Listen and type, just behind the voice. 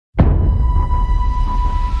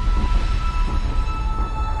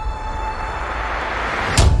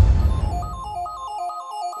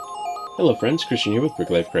Hello friends, Christian here with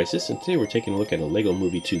Brick Life Crisis, and today we're taking a look at a LEGO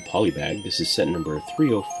Movie 2 polybag. This is set number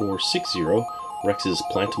 30460, Rex's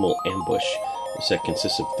Plantimal Ambush. The set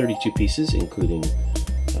consists of 32 pieces, including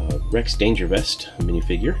Rex Danger Vest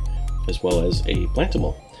minifigure, as well as a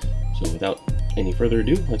Plantimal. So without any further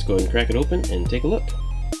ado, let's go ahead and crack it open and take a look.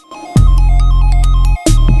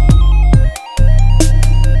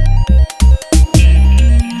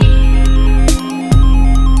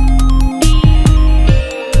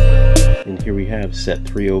 Here we have set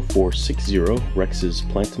 30460, Rex's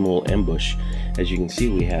Plantimal Ambush. As you can see,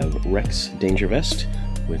 we have Rex Danger Vest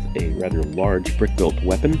with a rather large brick-built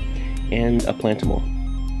weapon and a Plantimal.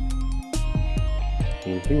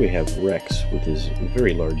 And here we have Rex with his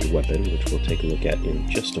very large weapon, which we'll take a look at in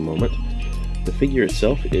just a moment. The figure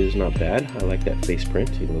itself is not bad. I like that face print.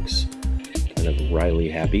 He looks kind of wryly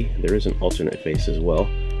happy. There is an alternate face as well,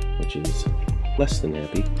 which is less than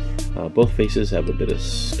happy. Both faces have a bit of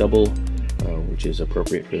stubble, which is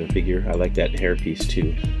appropriate for the figure. I like that hair piece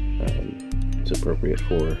too. It's appropriate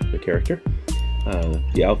for the character.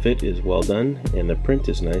 The outfit is well done, and the print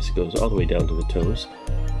is nice. It goes all the way down to the toes,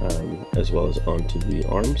 as well as onto the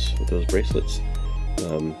arms with those bracelets.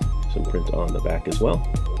 Some print on the back as well.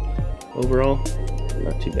 Overall,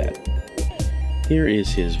 not too bad. Here is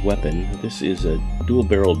his weapon. This is a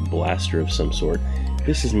dual-barreled blaster of some sort.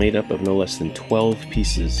 This is made up of no less than 12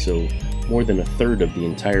 pieces, so more than a third of the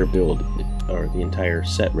entire build, or the entire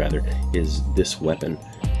set rather, is this weapon.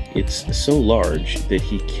 It's so large that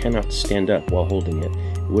he cannot stand up while holding it.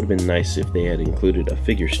 It would have been nice if they had included a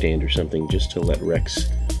figure stand or something just to let Rex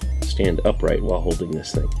stand upright while holding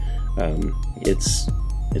this thing.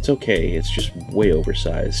 It's okay, it's just way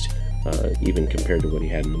oversized, even compared to what he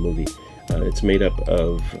had in the movie. It's made up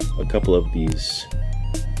of a couple of these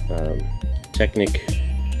Technic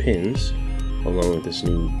pins, along with this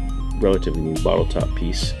new, relatively new bottle top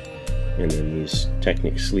piece, and then these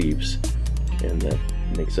Technic sleeves, and that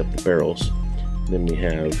makes up the barrels. Then we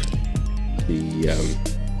have the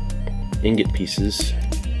ingot pieces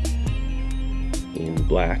in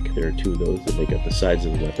black. There are two of those that make up the sides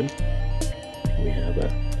of the weapon. We have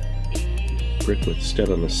a brick with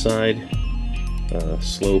stud on the side,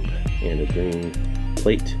 slope, and a green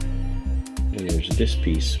plate. And there's this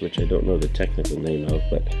piece, which I don't know the technical name of,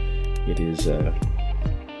 but it is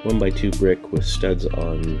 1x2 brick with studs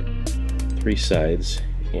on 3 sides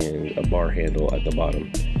and a bar handle at the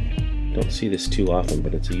bottom. Don't see this too often,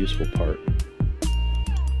 but it's a useful part.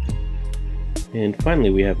 And finally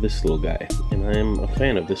we have this little guy, and I'm a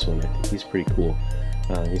fan of this one. I think he's pretty cool.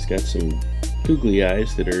 He's got some googly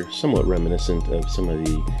eyes that are somewhat reminiscent of some of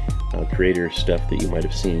the creator stuff that you might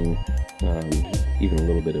have seen, even a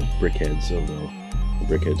little bit of Brickheads, although the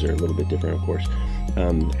Brickheads are a little bit different, of course.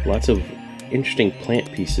 Lots of interesting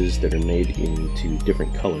plant pieces that are made into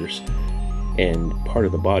different colors, and part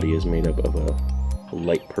of the body is made up of a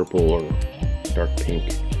light purple or dark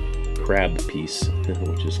pink crab piece,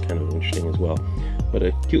 which is kind of interesting as well. But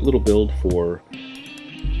a cute little build for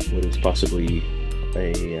what is possibly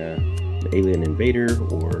an alien invader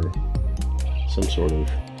or some sort of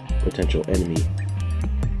potential enemy,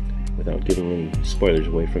 without giving any spoilers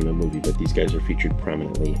away from the movie, but these guys are featured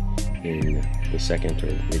prominently in the second, or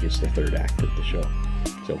maybe it's the third act of the show.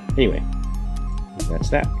 So anyway, that's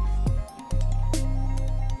that.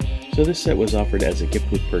 So this set was offered as a gift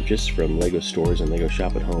with purchase from LEGO stores and LEGO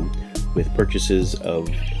Shop at Home, with purchases of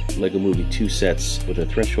LEGO Movie 2 sets with a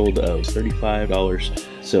threshold of $35.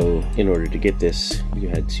 So in order to get this, you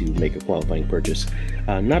had to make a qualifying purchase.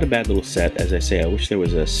 Not a bad little set. As I say, I wish there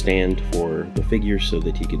was a stand for the figure so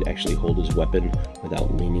that he could actually hold his weapon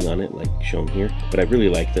without leaning on it like shown here. But I really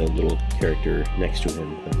like the little character next to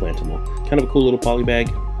him, the Plantimal. Kind of a cool little polybag.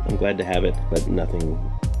 I'm glad to have it, but nothing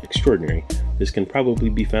extraordinary. This can probably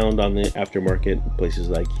be found on the aftermarket, places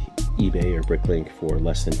like eBay or Bricklink, for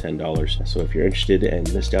less than $10. So if you're interested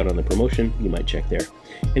and missed out on the promotion, you might check there.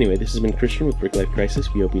 Anyway, this has been Christian with Brick Life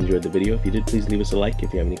Crisis. We hope you enjoyed the video. If you did, please leave us a like.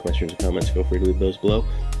 If you have any questions or comments, feel free to leave those below.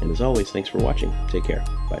 And as always, thanks for watching. Take care.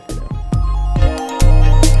 Bye for now.